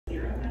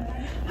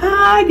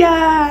Hi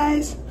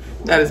guys.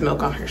 That is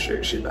milk on her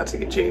shirt. She's about to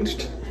get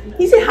changed.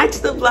 You say hi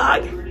to the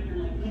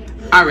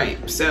vlog. All right,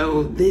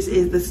 so this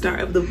is the start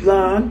of the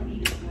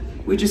vlog.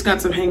 We just got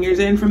some hangers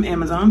in from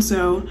Amazon,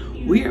 so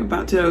we are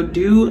about to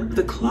do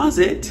the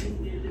closet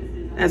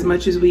as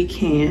much as we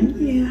can.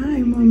 Yeah, hi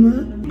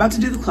mama. About to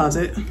do the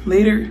closet.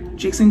 Later,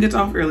 Jackson gets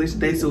off early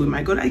today, so we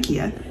might go to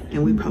IKEA,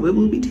 and we probably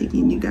will be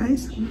taking you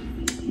guys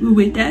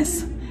with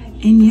us.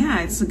 And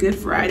yeah, it's a good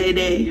Friday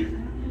day.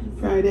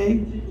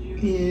 Friday,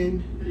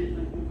 and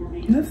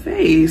the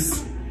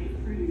face.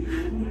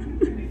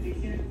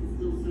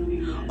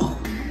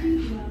 Oh,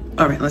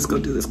 all right, let's go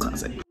do this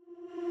closet.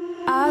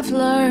 I've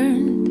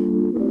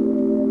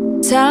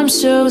learned time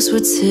shows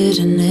what's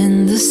hidden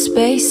in the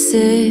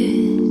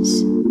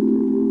spaces.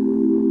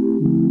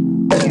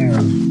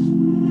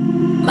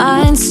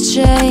 Minds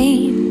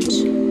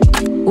change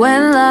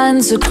when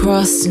lines are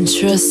crossed and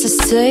trust is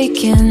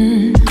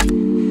taken.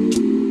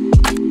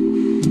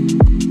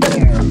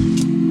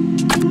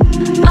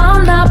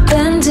 I'm not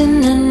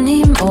bending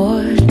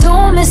anymore.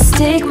 Don't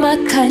mistake my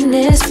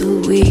kindness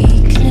for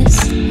weakness.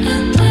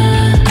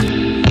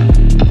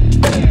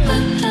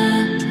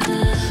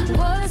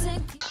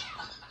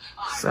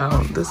 So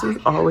this is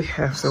all we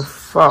have so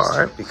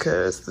far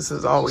because this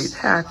is all we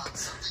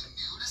packed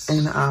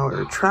in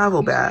our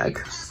travel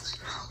bag.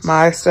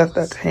 My stuff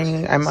that's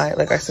hanging, I might,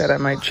 like I said, I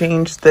might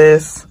change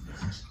this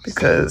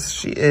because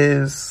she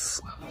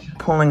is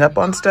pulling up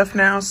on stuff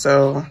now,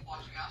 so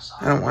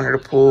I don't want her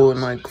to pull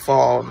and like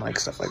fall and like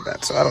stuff like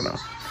that, so I don't know.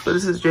 So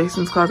this is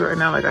Jason's closet right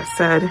now. Like I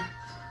said,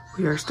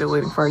 we are still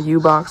waiting for our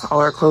U-box. All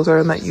our clothes are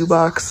in that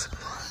U-box.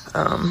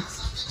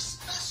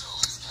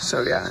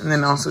 So yeah, and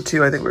then also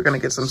too, I think we're gonna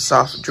get some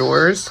soft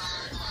drawers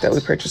that we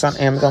purchased on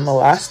Amazon the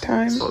last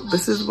time. So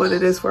this is what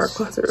it is for our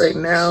closet right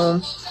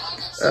now.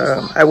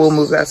 I will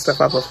move that stuff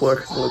off the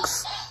floor. It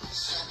looks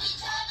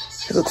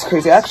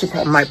crazy. I actually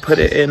probably might put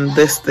it in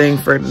this thing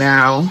for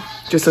now,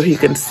 just so he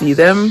can see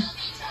them.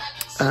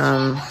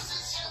 And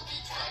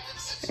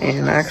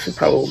I actually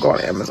probably will go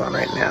on Amazon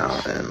right now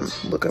and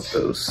look up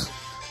those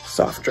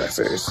soft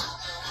dressers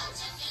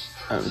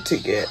to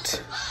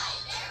get.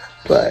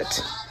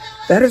 But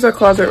that is our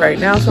closet right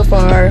now so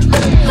far. Like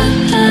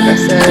I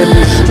said,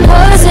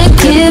 wasn't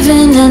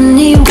given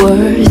any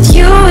worth.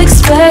 You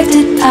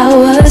expected I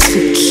was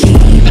to keep it.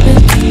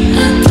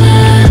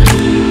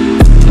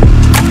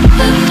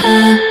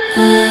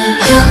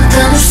 You're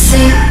gonna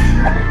see.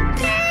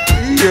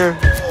 Yeah.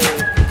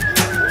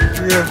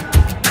 Yeah.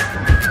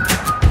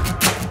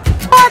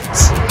 What?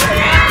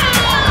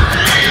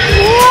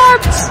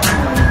 What?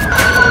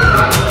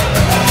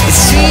 It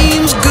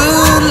seems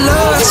good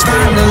luck's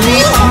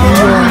finally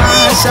on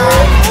my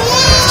side.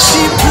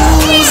 She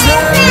pulls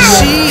the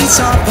sheets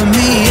off of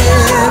me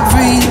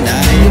every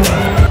night.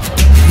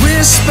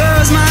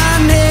 Whispers my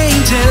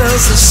name,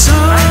 tells the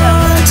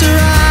sun to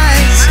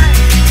rise.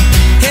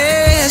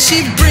 Yeah,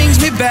 she brings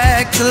me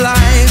back to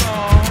life.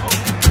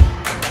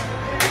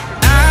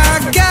 I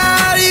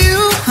got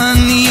you,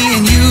 honey,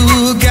 and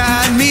you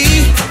got me.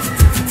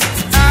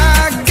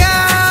 I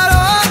got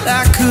all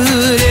I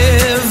could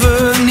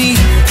ever need.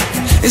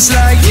 It's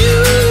like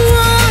you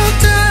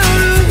walked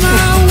out of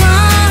my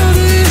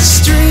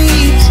wildest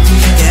dreams.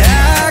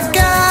 Yeah, I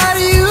got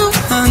you,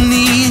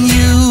 honey, and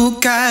you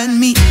got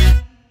me.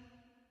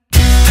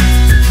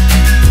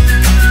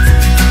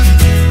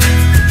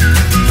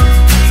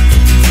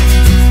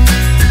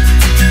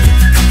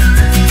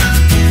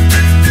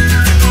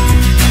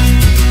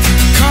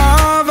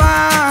 Carve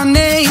our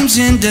names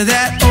into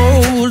that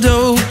old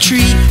oak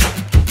tree,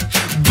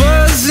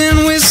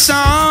 buzzing with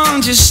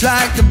song just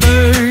like the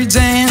birds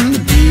and the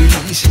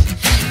bees.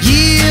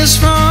 Years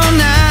from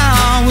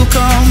now we'll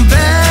come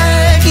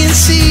back and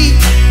see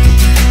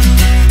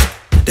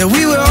that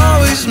we were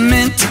always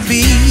meant to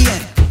be.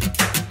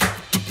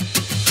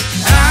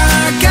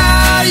 I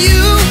got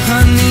you,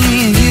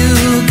 honey, and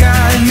you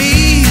got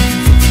me.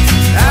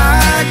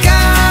 I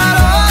got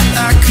all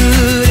I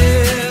could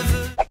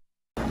ever.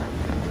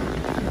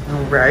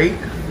 All right.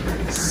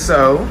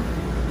 So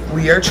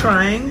we are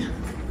trying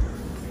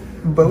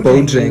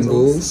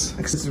Bojangles.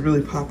 This is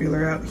really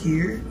popular out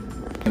here.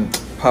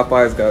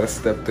 Popeye's gotta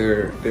step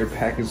their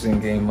packaging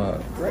game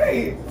up.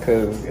 Right.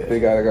 Cause they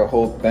got like a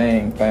whole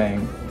thing.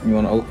 You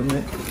wanna open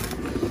it?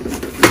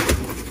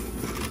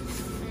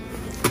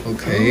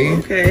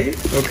 Okay.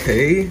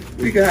 Okay.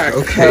 We got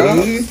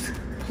cups,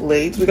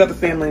 plates. We got the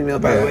family meal,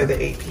 by the way, the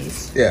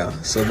 8-piece. Yeah,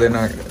 so they're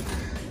not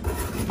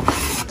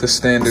the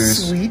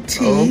standards. Sweet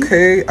tea.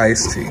 Okay,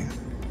 iced tea.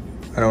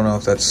 I don't know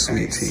if that's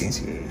sweet tea.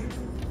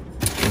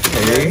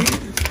 Okay.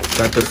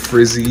 Got the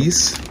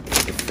frizzies.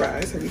 The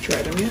fries. Have you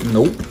tried them yet?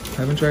 Nope.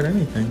 Haven't tried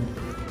anything.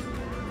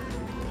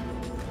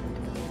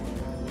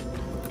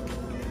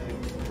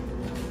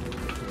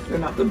 They're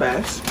not the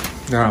best.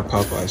 They're not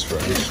Popeye's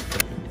fries.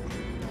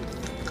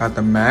 Got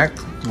the mac.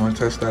 You want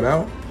to test that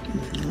out?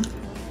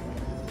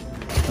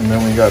 And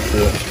then we got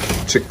the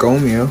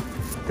chicomia,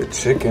 the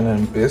chicken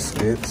and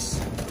biscuits.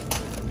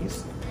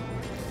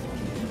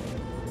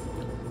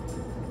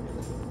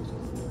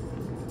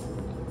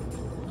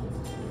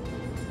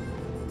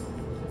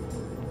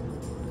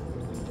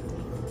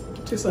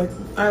 Just like,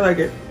 I like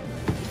it.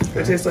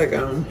 It tastes like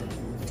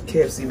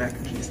KFC mac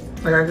and cheese.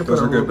 Like I could put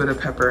a little bit of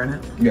pepper in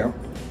it. Yeah.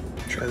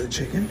 Try the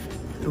chicken.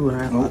 Ooh,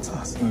 and I have hot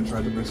sauce. I'm gonna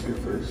try the biscuit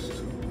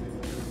first.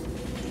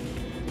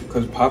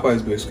 Cause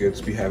Popeye's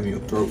biscuits be having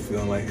your throat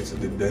feeling like it's in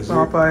the desert.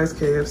 Popeye's,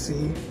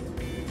 KFC.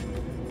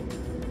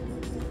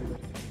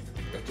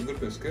 That's a good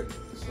biscuit.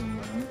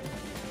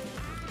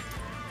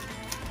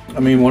 I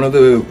mean, one of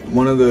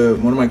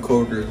my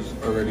coworkers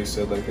already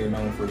said like they're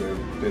known for their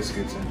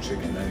biscuits and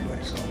chicken anyway.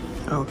 So.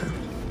 Oh, okay.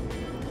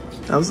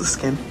 That was the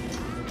skin.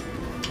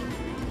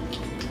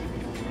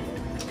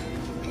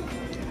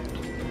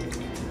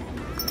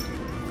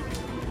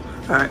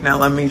 All right, now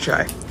let me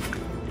try.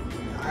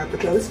 I have to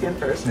try the skin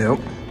first. Yep.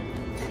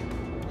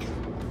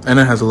 And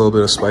it has a little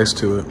bit of spice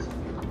to it.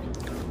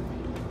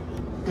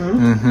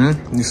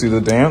 Mm-hmm. You see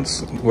the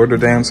dance? Where the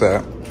dance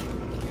at?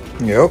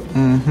 Yep.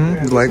 Mm-hmm.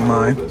 Yeah, like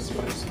mine.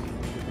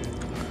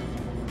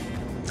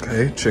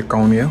 Okay,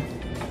 chiconia.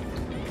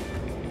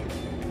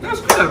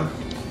 That's good.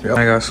 Yep.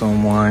 I got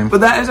some wine.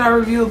 But that is our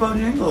review of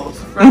Bojangles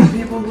from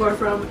people who are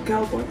from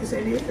California,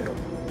 San Diego.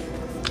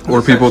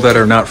 Or people that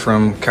are not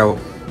from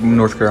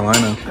North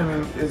Carolina. I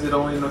mean, is it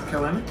only in North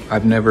Carolina?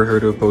 I've never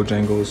heard of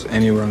Bojangles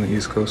anywhere on the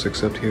East Coast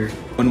except here.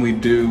 When we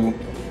do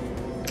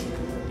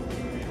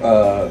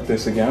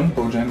this again,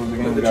 Bojangles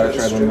again, we gotta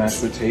try the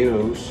mashed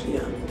potatoes.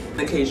 Yeah.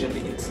 The Cajun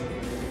beans.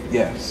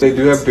 Yes. They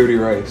do have dirty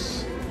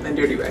rice. And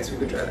dirty rice, we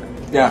could try that.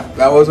 Yeah,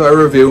 that was our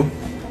review.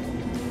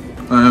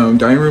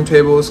 Dining room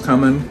table is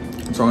coming.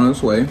 It's on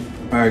its way.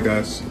 Alright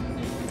guys,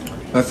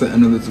 that's the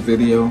end of this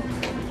video.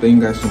 Thank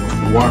you guys so much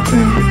for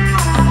watching.